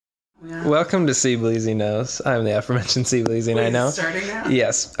Yeah. Welcome to See Bleezy Knows. I'm the aforementioned See Bleezy, and I know. It's starting now?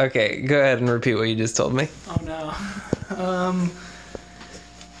 Yes. Okay, go ahead and repeat what you just told me. Oh no.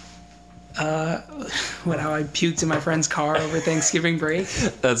 How I puked in my friend's car over Thanksgiving break?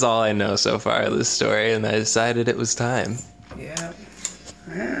 That's all I know so far of this story, and I decided it was time. Yeah.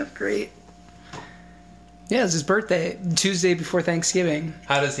 Great. Yeah, it was his birthday, Tuesday before Thanksgiving.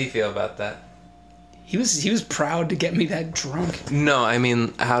 How does he feel about that? He was proud to get me that drunk. No, I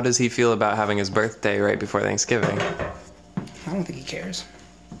mean, how does he feel about having his birthday right before Thanksgiving? I don't think he cares.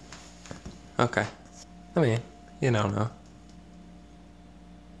 Okay. I mean, you don't know.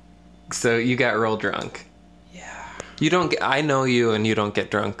 So you got real drunk. Yeah. You don't get, I know you and you don't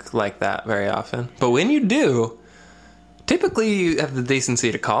get drunk like that very often. But when you do, typically you have the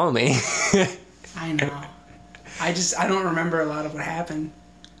decency to call me. I know. I don't remember a lot of what happened.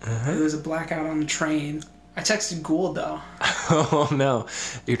 Uh-huh. There was a blackout on the train. I texted Gould, though. Oh, no.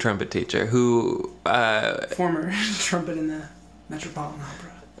 Your trumpet teacher, who... Former trumpet in the Metropolitan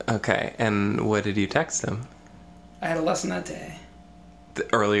Opera. Okay, and what did you text him? I had a lesson that day.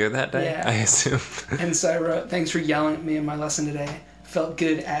 Earlier that day, Yeah. I assume. And so I wrote, "Thanks for yelling at me in my lesson today. Felt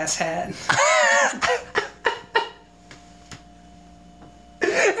good, asshat."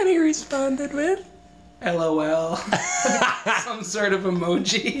 And he responded with... LOL. Some sort of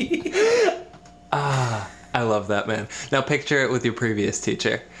emoji. I love that, man. Now picture it with your previous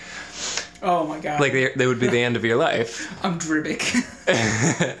teacher. Oh my god. Like, they would be the end of your life. I'm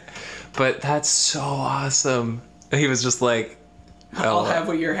Dribbick. But that's so awesome. He was just like... I'll have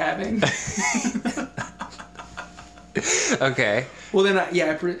what you're having. Okay. Well, then,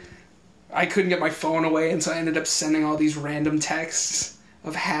 I couldn't get my phone away, and so I ended up sending all these random texts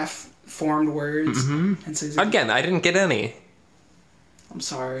of half-formed words. Mm-hmm. And so he's like, Again, I didn't get any. I'm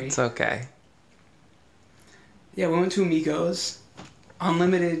sorry. It's okay. Yeah, we went to Amigo's.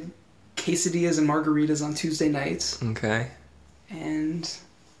 Unlimited quesadillas and margaritas on Tuesday nights. Okay. And,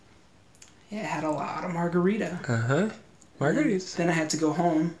 yeah, had a lot of margarita. Uh-huh. Margaritas. Then I had to go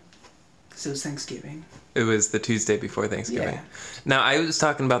home because it was Thanksgiving. It was the Tuesday before Thanksgiving. Yeah. Now, I was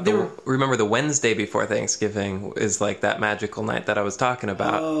talking about remember the Wednesday before Thanksgiving is like that magical night that I was talking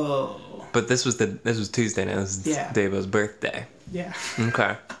about. Oh. But this was Tuesday night. This was Davo's birthday. Yeah.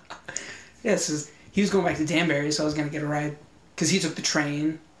 Okay. Yeah, so he was going back to Danbury, so I was going to get a ride because he took the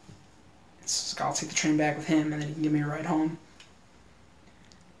train. So I'll take the train back with him, and then he can give me a ride home.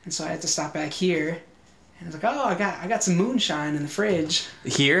 And so I had to stop back here. And I was like, oh, I got some moonshine in the fridge.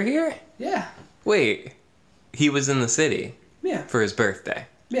 Here? Yeah. Wait. He was in the city Yeah. for his birthday.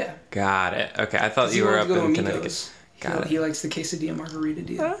 Yeah. Got it. Okay, I thought you were up in Connecticut. Got it. He likes the quesadilla margarita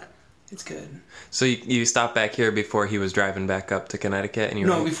deal. Huh? It's good. So you stopped back here before he was driving back up to Connecticut?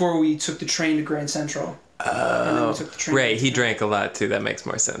 And Before we took the train to Grand Central. Oh. And then we took the train Right, he drank a lot too. That makes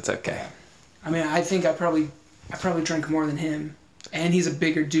more sense. Okay. Yeah. I mean, I think I probably drank more than him. And he's a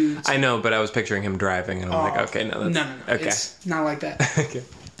bigger dude. So I know, but I was picturing him driving, and I'm like, okay, no, that's... No. Okay. It's not like that. Okay.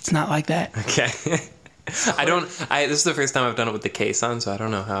 It's not like that. Okay. This is the first time I've done it with the case on, so I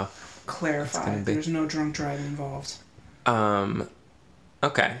don't know how. Clarify. There's no drunk driving involved.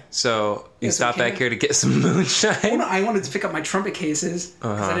 Okay, so you stopped so back here to get some moonshine? Well, no, I wanted to pick up my trumpet cases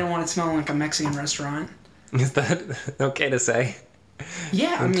because I didn't want it to smell like a Mexican restaurant. Is that okay to say?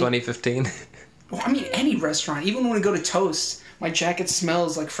 Yeah, In 2015? Well, I mean, any restaurant. Even when we go to Toast, my jacket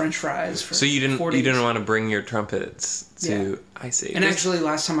smells like French fries. For So you 4 days. didn't want to bring your trumpets to... Yeah. I see. And There's actually,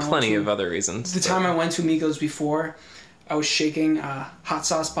 last time I went plenty to... of other reasons. The time I went to Amigos before, I was shaking a hot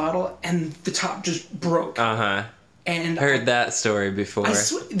sauce bottle, and the top just broke. Uh-huh. And Heard that story before.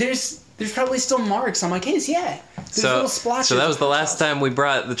 There's probably still marks on my case, yeah. There's little splotches. So that was of the hot last sauce. time we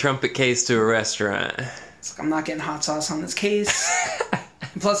brought the trumpet case to a restaurant. It's like, I'm not getting hot sauce on this case.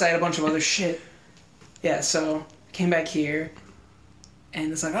 Plus, I had a bunch of other shit. Yeah, so I came back here,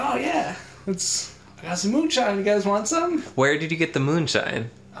 and it's like, oh yeah, I got some moonshine. You guys want some? Where did you get the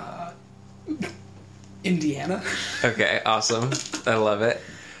moonshine? Indiana. Okay, awesome. I love it.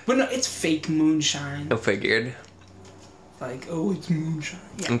 But no, it's fake moonshine. I figured. Like, oh, it's moonshine.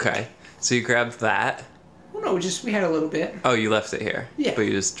 Yeah. Okay, so you grabbed that. Well, no, we had a little bit. Oh, you left it here. Yeah. But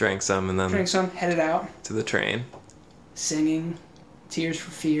you just drank some and then Drank some, headed out, to the train. singing Tears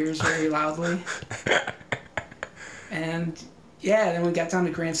for Fears very loudly. And yeah, then we got down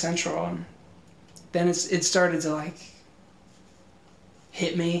to Grand Central, and then it started to like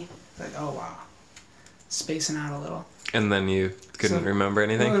hit me. Like, oh wow, spacing out a little. And then you couldn't remember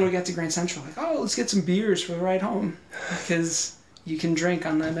anything? Well, then we got to Grand Central, like, oh, let's get some beers for the ride home. Because you can drink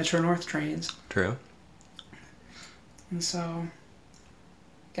on the Metro North trains. True. And so,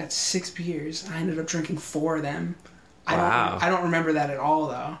 got 6 beers. I ended up drinking 4 of them. Wow. I don't remember that at all,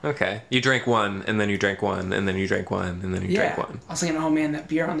 though. Okay. You drank one, and then you drank one, and then you drank one, and then you drank one. I was thinking, oh man, that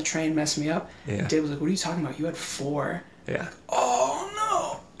beer on the train messed me up. Yeah. And Dave was like, what are you talking about? You had 4. Yeah.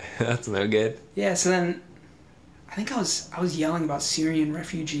 Oh no. That's no good. Yeah. So then, I think I was yelling about Syrian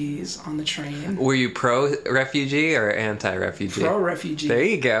refugees on the train. Were you pro-refugee or anti-refugee? Pro-refugee. There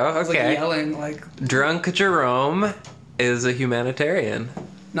you go. I was Okay. like yelling like. Drunk Jerome is a humanitarian.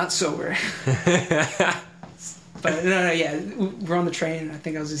 Not sober. But no, yeah, we're on the train, and I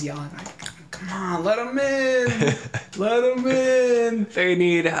think I was just yelling, like, come on, let them in! Let them in! They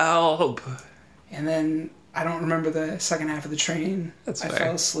need help. And then I don't remember the second half of the train. That's I fair.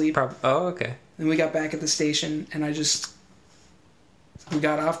 fell asleep. Oh, okay. Then we got back at the station, and we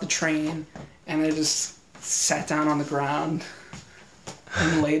got off the train, and I just sat down on the ground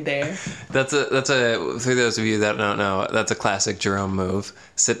and laid there. That's a, for those of you that don't know, that's a classic Jerome move.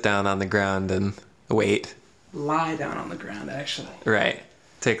 Sit down on the ground and wait. Lie down on the ground, actually. Right.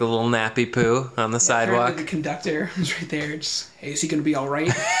 Take a little nappy poo on the Apparently sidewalk. the conductor was right there, just, hey, is he going to be all right?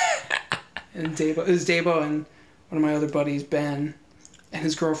 And it was Dabo and one of my other buddies, Ben, and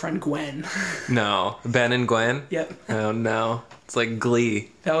his girlfriend, Gwen. No. Ben and Gwen? Yep. Oh, no. It's like Glee.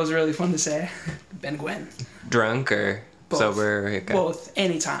 That was really fun to say. Ben, Gwen. Drunk or Both. sober? Okay. Both.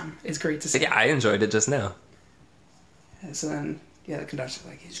 Anytime. It's great to say. Yeah, I enjoyed it just now. And so then, yeah, the conductor's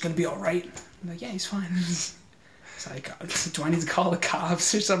like, he's going to be all right. I'm like, yeah, he's fine. It's like, do I need to call the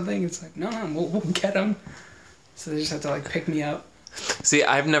cops or something? It's like, no, we'll get him. So they just have to, like, pick me up. See,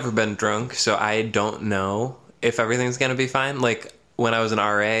 I've never been drunk, so I don't know if everything's going to be fine. Like, when I was an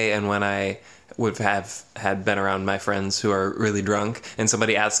RA and when I would have had been around my friends who are really drunk and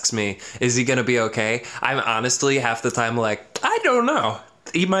somebody asks me, is he going to be okay? I'm honestly half the time like, I don't know.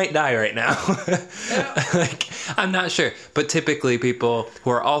 He might die right now. Yeah. Like, I'm not sure. But typically people who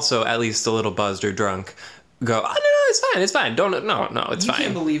are also at least a little buzzed or drunk go, oh, no, it's fine. No, it's You fine.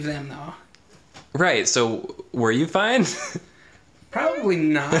 can't believe them, though. Right, so were you fine? Probably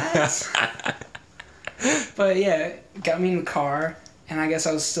not. But yeah, got me in the car, and I guess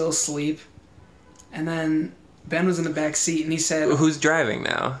I was still asleep. And then Ben was in the back seat, and he said, Who's driving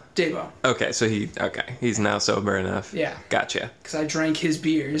now? Dabo. Okay, so he's now sober enough. Yeah. Gotcha. Because I drank his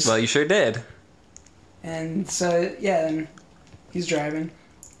beers. Well, you sure did. And so, yeah, then he's driving.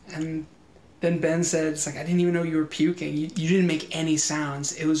 And then Ben said, it's like, I didn't even know you were puking. You didn't make any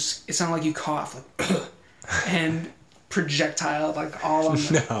sounds. It sounded like you coughed, like, and projectile, like, all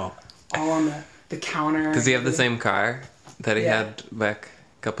on the counter. Does he have the same car that he Yeah. had back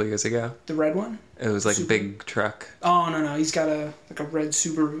a couple years ago? The red one? It was like a Subaru? big truck. Oh, no, he's got a red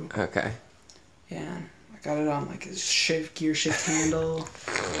Subaru. Okay. Yeah, I got it on, like, his gear shift handle.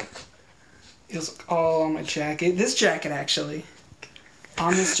 It was all on my jacket. This jacket, actually.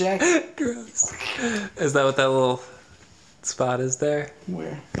 On this jacket. Gross. Is that what that little spot is there?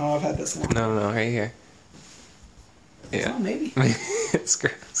 Where? Oh, I've had this long. No, right here. Yeah. Oh, maybe. It's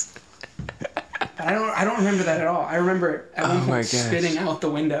gross. But I don't remember that at all. I remember at one Oh my point gosh. spitting out the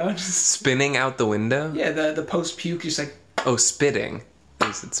window. Spinning out the window? Yeah, the post puke, just like, Oh, spitting.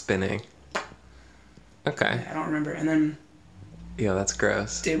 You said spinning. Okay. I don't remember. And then Yeah, that's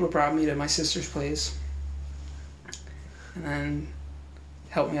gross. Dabo brought me to my sister's place, and then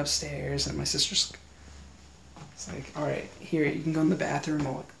helped me upstairs. And my sister's like, "All right, here you can go in the bathroom.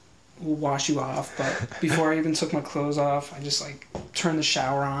 We'll wash you off." But before I even took my clothes off, I just like turned the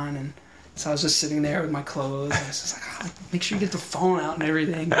shower on, and so I was just sitting there with my clothes. And I was just like, oh, "Make sure you get the phone out and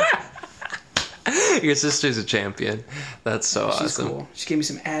everything." Your sister's a champion. That's so She's awesome. cool. She gave me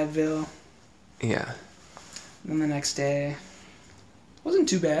some Advil. Yeah. And then the next day, wasn't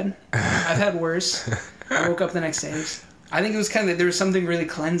too bad. I've had worse. I woke up the next day. I think it was there was something really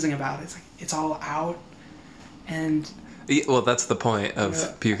cleansing about it. It's like, it's all out. And Yeah, well, that's the point of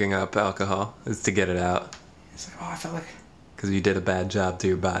Yeah. puking up alcohol, is to get it out. it's like, oh, I felt like, Because you did a bad job to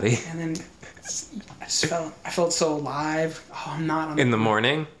your body. and then I felt so alive. Oh, I'm not In the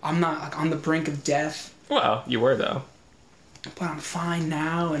morning? I'm not like on the brink of death, Well, you were, though. but I'm fine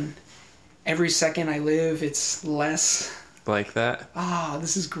now. And every second I live, it's less. Like that?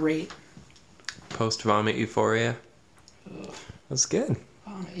 This is great. Post-vomit euphoria? Ugh. That's good.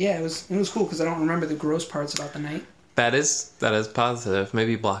 Yeah, it was cool because I don't remember the gross parts about the night. That is positive.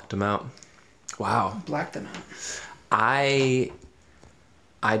 Maybe you blocked them out. Wow. Blacked them out.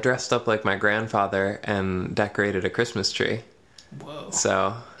 I dressed up like my grandfather and decorated a Christmas tree. Whoa.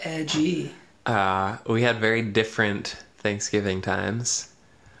 So, Edgy. we had very different Thanksgiving times.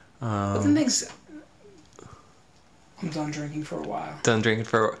 But then things. I'm done drinking for a while. Done drinking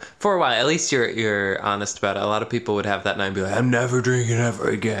for a while. At least you're honest about it. A lot of people would have that night and be like, I'm never drinking ever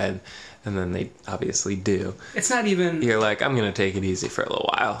again. and then they obviously do. It's not even. You're like, I'm gonna take it easy for a little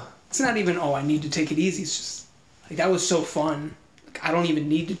while. It's not even. Oh, I need to take it easy. It's just like that was so fun. Like, I don't even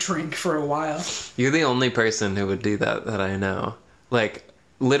need to drink for a while. You're the only person who would do that I know. Like,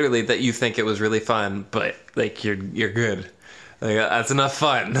 literally, that you think it was really fun, but like you're good. Like, that's enough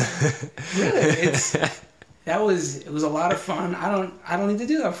fun. Really, it was a lot of fun. I don't need to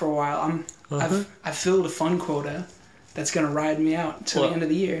do that for a while. I've filled a fun quota that's gonna ride me out till the end of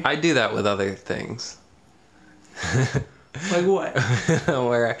the year. I do that with other things. Like what?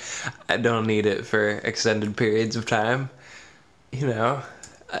 Where I don't need it for extended periods of time. You know,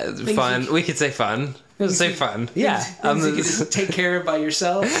 fun. We could say fun. Say fun. Yeah. Things you can just take care of by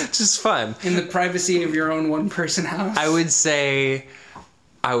yourself. Just fun. In the privacy of your own one-person house. I would say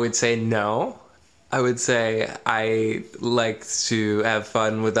no. I would say I like to have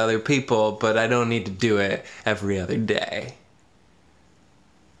fun with other people, but I don't need to do it every other day.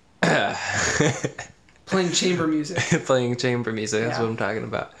 Playing chamber music. Playing chamber music, that's what I'm talking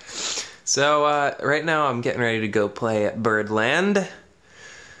about. So, right now I'm getting ready to go play at Birdland.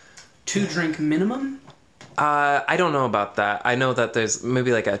 2 drink minimum? I don't know about that. I know that there's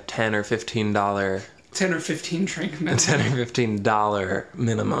maybe like a $10 or $15... 10 or 15 drink minimum. $10 or $15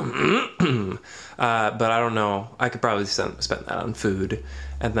 minimum. But I don't know. I could probably spend that on food.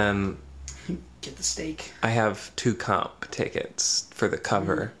 And then... Get the steak. I have 2 comp tickets for the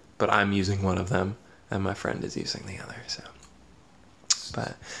cover, but I'm using one of them, and my friend is using the other, so...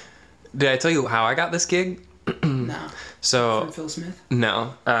 But... Did I tell you how I got this gig? No. So... From Phil Smith?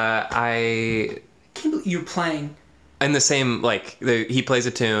 No. I can't believe you're playing... In the same, like, he plays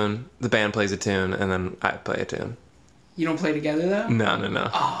a tune, the band plays a tune, and then I play a tune. You don't play together, though?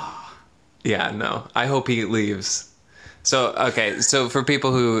 No. Oh. Yeah, no. I hope he leaves. So, okay, so for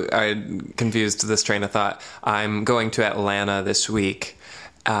people who are confused to this train of thought, I'm going to Atlanta this week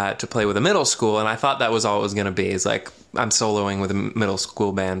to play with a middle school, and I thought that was all it was going to be. It's like, I'm soloing with a middle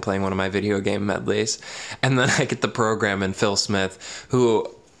school band playing one of my video game medleys. And then I get the program in Phil Smith, who...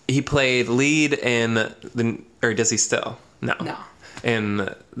 He played lead in the... Or does he still? No. In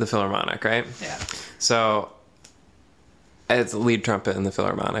the Philharmonic, right? Yeah. So, it's lead trumpet in the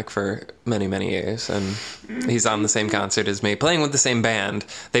Philharmonic for many, many years. And he's on the same concert as me, playing with the same band.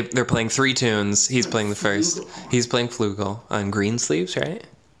 They're playing 3 tunes. He's playing the first. He's playing Flugel on Greensleeves, right?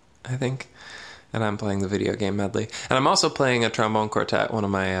 I think. And I'm playing the video game medley. And I'm also playing a trombone quartet, one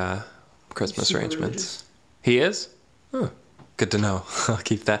of my Christmas arrangements. Religious. He is? Huh. Good to know. I'll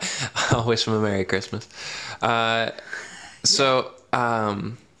keep that. I'll wish him a Merry Christmas. A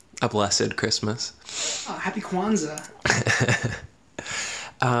blessed Christmas. Oh, happy Kwanzaa.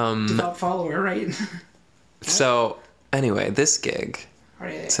 Devout follower, right? So, anyway, this gig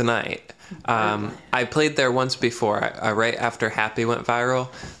tonight. I played there once before. Right after Happy went viral,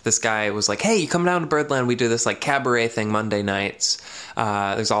 this guy was like, "Hey, you come down to Birdland? We do this like cabaret thing Monday nights.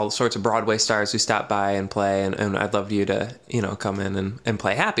 There's all sorts of Broadway stars who stop by and play, and I'd love you to, come in and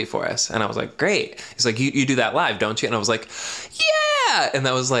play Happy for us." And I was like, "Great." He's like, "You do that live, don't you?" And I was like, "Yeah." And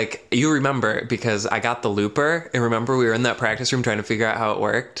that was like, you remember, because I got the looper, and remember we were in that practice room trying to figure out how it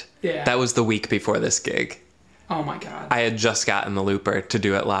worked? Yeah. That was the week before this gig. Oh my God. I had just gotten the looper to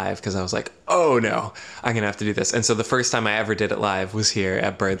do it live because I was like, oh no, I'm going to have to do this. And so the first time I ever did it live was here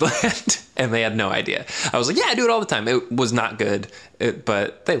at Birdland, and they had no idea. I was like, yeah, I do it all the time. It was not good,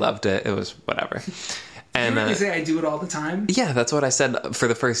 but they loved it. It was whatever. And you really say I do it all the time? Yeah, that's what I said for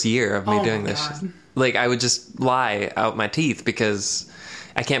the first year of me doing this. Like, I would just lie out my teeth because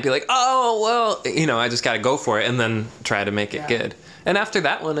I can't be like, oh, well, I just got to go for it and then try to make it good. And after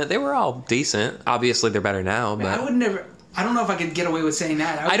that one, they were all decent. Obviously, they're better now. But I would never... I don't know if I could get away with saying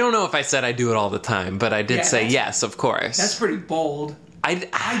that. I don't know if I said I do it all the time, but I did say yes, of course. That's pretty bold.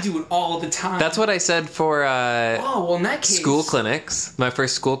 I do it all the time. That's what I said for in that case, school clinics. My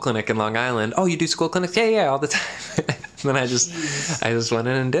first school clinic in Long Island. Oh, you do school clinics? Yeah, all the time. Then I just went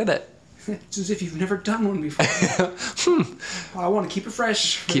in and did it. It's as if you've never done one before. Well, I want to keep it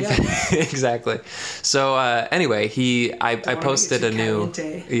fresh. Exactly. So anyway, I posted a new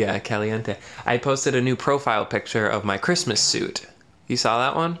caliente. I posted a new profile picture of my Christmas suit. You saw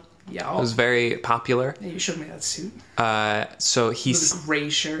that one? Yeah. It was very popular. Yeah, you showed me that suit. So he's the gray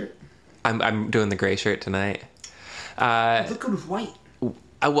shirt. I'm doing the gray shirt tonight. Look good with white.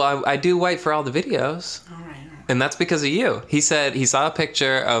 Well, I do white for all the videos. All right. And that's because of you. He said he saw a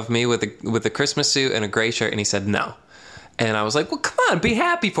picture of me with a Christmas suit and a gray shirt, and he said no. And I was like, well, come on, be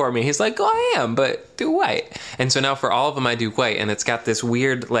happy for me. He's like, oh, I am, but do white. And so now for all of them, I do white, and it's got this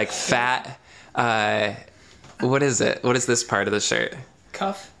weird, like, fat, what is it? What is this part of the shirt?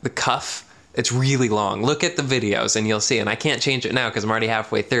 Cuff? The cuff It's really long. Look at the videos and you'll see. And I can't change it now because I'm already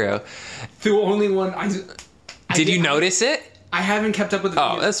halfway through. The only one Did you notice it? I haven't kept up with the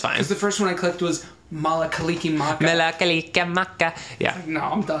Oh, that's fine. because the first one I clicked was Malakaliki Maka. Malakalika maka. Yeah, No,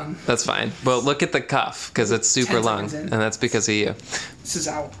 I'm done. that's fine. Well, look at the cuff because it's super 10 long. seconds in. And that's because of you. This is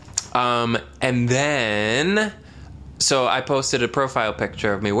out. And then, so I posted a profile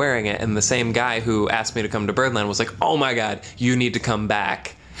picture of me wearing it, and the same guy who asked me to come to Birdland was like, "Oh my God, you need to come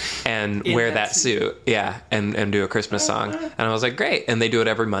back and In wear that that suit, yeah, and do a Christmas song." And I was like, "Great!" And they do it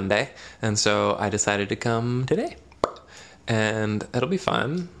every Monday, and so I decided to come today, and it'll be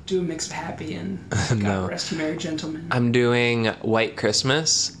fun. Do a mix of happy and No. God rest you merry gentlemen. I'm doing White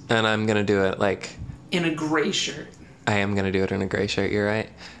Christmas, and I'm gonna do it like In a gray shirt. I am gonna do it in a gray shirt. You're right.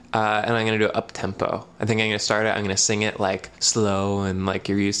 And I'm gonna do it up tempo. I think I'm gonna start it. I'm gonna sing it like slow and like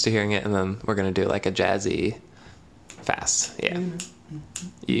you're used to hearing it, and then we're gonna do like a jazzy, fast. Yeah,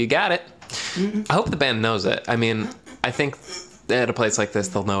 you got it. I hope the band knows it. I mean, I think at a place like this,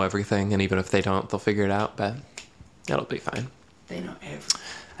 they'll know everything, and even if they don't, they'll figure it out. But it'll be fine. They know everything.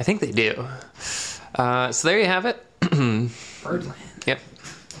 I think they do. So there you have it. Birdland. Yep.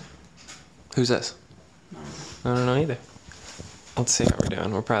 Who's this? I don't know either. Let's see how we're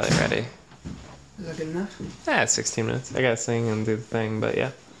doing. We're probably ready. Is that good enough? Yeah, it's 16 minutes. I gotta sing and do the thing, but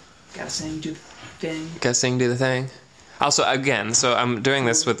yeah. Gotta sing, do the thing. Gotta sing, do the thing. Also, again, so I'm doing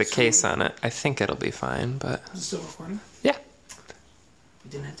this with the case on it. I think it'll be fine, but Is it still recording? yeah. We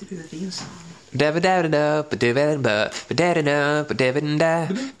didn't have to do the theme song.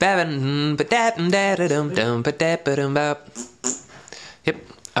 Yep.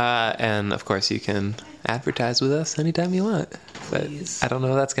 And of course you can advertise with us anytime you want. But Please. I don't know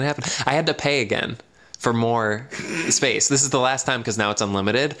if that's gonna happen. I had to pay again for more space. This is the last time because now it's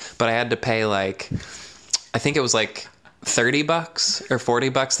unlimited. But I had to pay like, I think it was like $30 or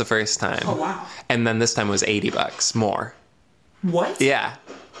 $40 the first time. Oh, wow. And then this time it was $80 more. What? Yeah.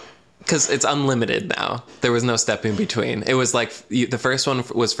 Because it's unlimited now. There was no step in between. It was like the first one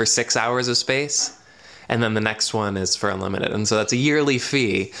was for 6 hours of space, and then the next one is for unlimited, and so that's a yearly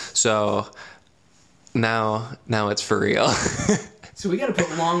fee. So now it's for real. So we gotta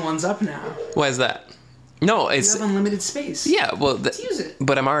put long ones up now. Why is that? No, We it's have unlimited space. yeah. Well, Let's use it.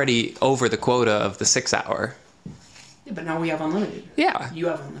 but I'm already over the quota of the 6 hour. Yeah, but now we have unlimited. Yeah, You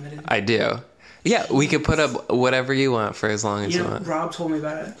have unlimited. I do. Yeah, we could put up whatever you want for as long as you You know, want. Rob told me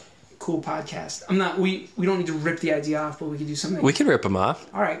about a cool podcast. We don't need to rip the idea off, but we could do something. We could rip them off.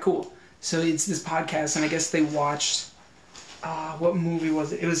 All right, cool. So it's this podcast, and I guess they watched. What movie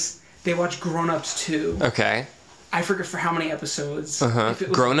was it? They watched Grown Ups 2. Okay. I forget for how many episodes. If it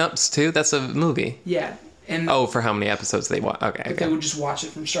was- Grown Ups too. That's a movie. Yeah, and Oh, for how many episodes they want? Okay. but they Okay. would just watch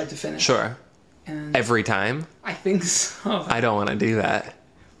it from start to finish. Sure. And Every time. I think so. I don't want to do that.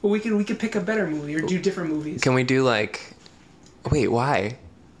 But we could pick a better movie or do different movies Can we do like? Wait, why?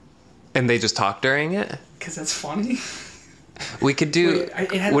 And they just talk during it. because that's funny. We could do.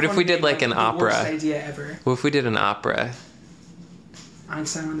 Wait, it had What if fun we did being, like an the worst opera? idea ever. What if we did an opera?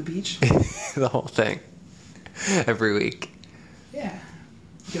 Einstein on the beach. The whole thing. Every week. Yeah,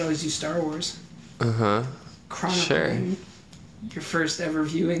 you could always do Star Wars. Uh huh. Chronicling your first ever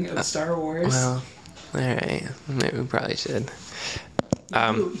viewing of Star Wars. Well, all right. Maybe we probably should.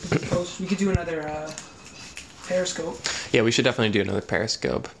 We could do another Periscope. Yeah, we should definitely do another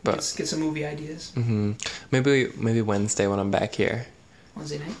Periscope. But Let's get some movie ideas. maybe Wednesday when I'm back here.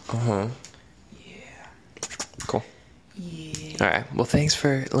 Wednesday night. Uh huh. Yeah. Cool. Yeah. All right. Well, thanks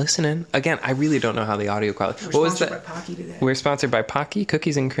for listening. Again, I really don't know how the audio quality. We're What was sponsored that? by Pocky today. We're sponsored by Pocky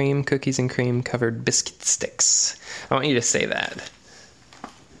Cookies and Cream covered biscuit sticks. I want you to say that.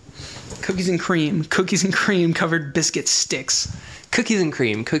 Cookies and cream covered biscuit sticks. Cookies and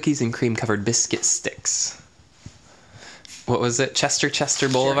cream covered biscuit sticks. What was it? Chester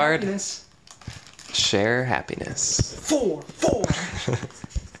Boulevard? Share happiness. 4.